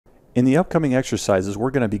In the upcoming exercises,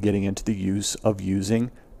 we're going to be getting into the use of using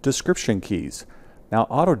description keys. Now,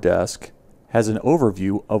 Autodesk has an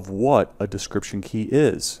overview of what a description key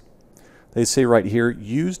is. They say right here,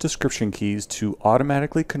 use description keys to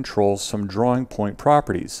automatically control some drawing point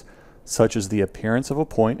properties, such as the appearance of a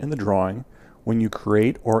point in the drawing when you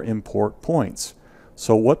create or import points.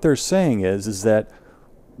 So what they're saying is that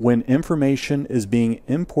when information is being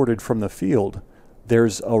imported from the field,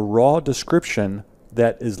 there's a raw description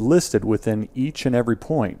that is listed within each and every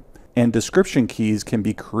point. And description keys can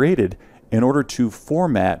be created in order to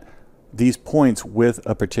format these points with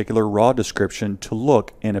a particular raw description to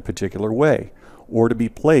look in a particular way, or to be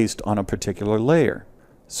placed on a particular layer.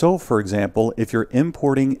 So for example, if you're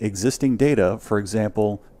importing existing data, for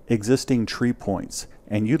example, existing tree points,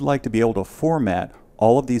 and you'd like to be able to format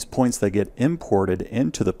all of these points that get imported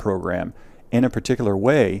into the program in a particular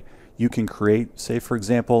way, you can create, say for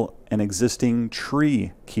example, an existing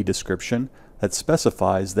tree key description that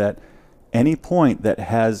specifies that any point that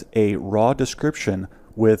has a raw description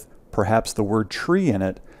with perhaps the word tree in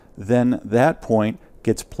it, then that point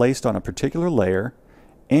gets placed on a particular layer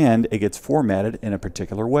and it gets formatted in a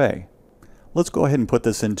particular way. Let's go ahead and put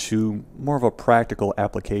this into more of a practical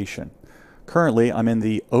application. Currently, I'm in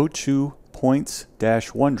the O2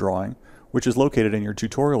 Points-1 drawing, which is located in your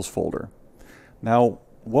tutorials folder. Now,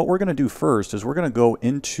 what we're going to do first is we're going to go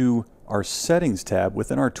into our settings tab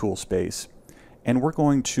within our tool space, and we're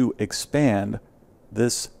going to expand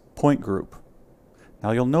this point group.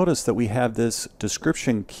 Now you'll notice that we have this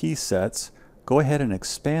description key sets. Go ahead and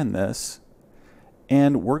expand this,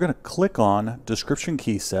 and we're going to click on description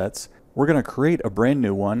key sets. We're going to create a brand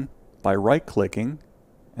new one by right-clicking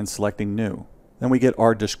and selecting new. Then we get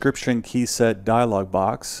our description key set dialog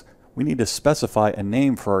box. We need to specify a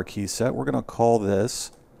name for our key set. We're going to call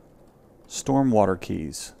this Stormwater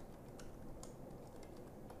Keys.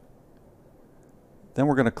 Then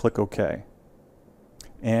we're going to click OK.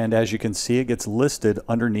 And as you can see, it gets listed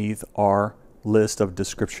underneath our list of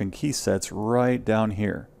description key sets right down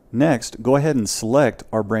here. Next, go ahead and select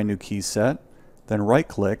our brand new key set, then right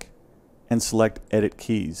click and select Edit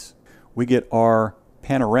Keys. We get our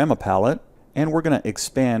panorama palette, and we're going to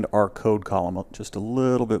expand our code column just a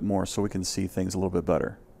little bit more so we can see things a little bit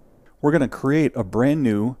better. We're going to create a brand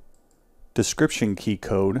new description key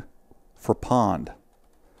code for pond,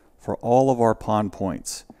 for all of our pond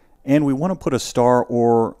points. And we want to put a star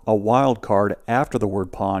or a wildcard after the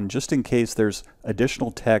word pond just in case there's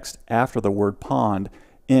additional text after the word pond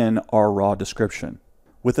in our raw description.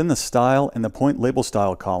 Within the style and the point label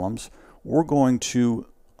style columns, we're going to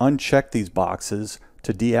uncheck these boxes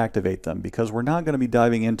to deactivate them because we're not going to be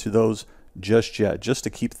diving into those just yet, just to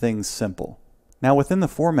keep things simple. Now within the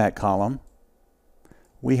format column,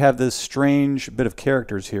 we have this strange bit of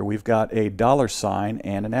characters here. We've got a $sign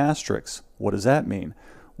and an asterisk. What does that mean?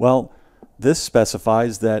 Well, this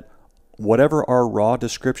specifies that whatever our raw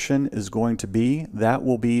description is going to be, that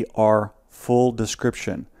will be our full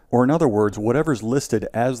description. Or in other words, whatever's listed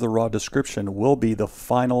as the raw description will be the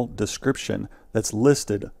final description that's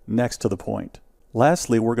listed next to the point.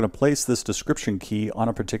 Lastly, we're going to place this description key on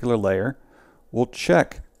a particular layer. We'll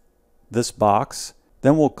check this box,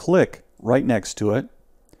 then we'll click right next to it,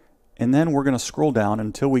 and then we're going to scroll down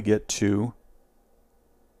until we get to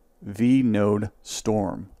vNode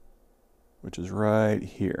Storm, which is right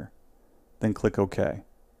here. Then click OK.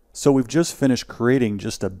 So we've just finished creating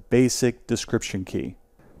just a basic description key.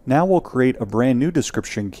 Now we'll create a brand new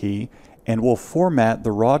description key and we'll format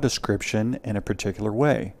the raw description in a particular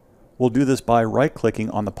way. We'll do this by right-clicking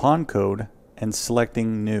on the pond code and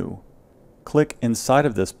selecting New. Click inside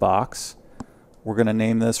of this box. We're going to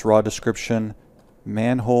name this raw description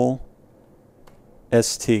Manhole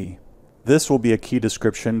ST. This will be a key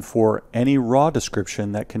description for any raw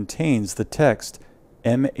description that contains the text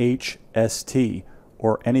MHST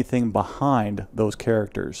or anything behind those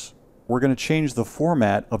characters. We're going to change the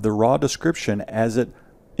format of the raw description as it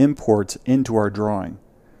imports into our drawing.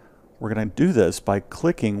 We're going to do this by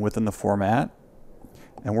clicking within the format,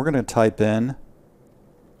 and we're going to type in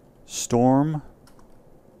Storm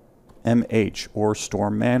MH or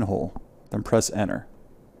Storm Manhole, then press Enter.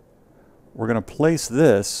 We're going to place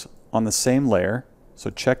this on the same layer, so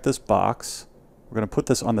check this box. We're going to put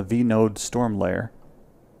this on the vNode Storm layer.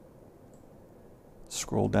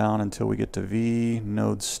 Scroll down until we get to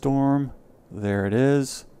vNode Storm. There it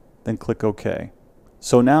is. Then click OK.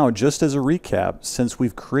 So now, just as a recap, since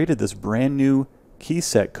we've created this brand new key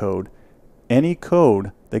set code, any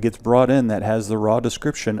code that gets brought in that has the raw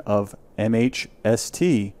description of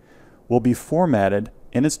MHST will be formatted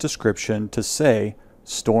in its description to say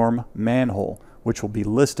Storm Manhole, which will be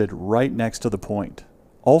listed right next to the point.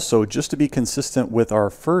 Also, just to be consistent with our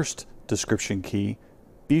first description key,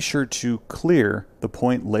 be sure to clear the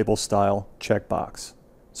point label style checkbox.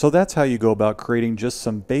 So that's how you go about creating just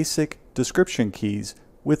some basic description keys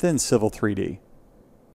within Civil 3D.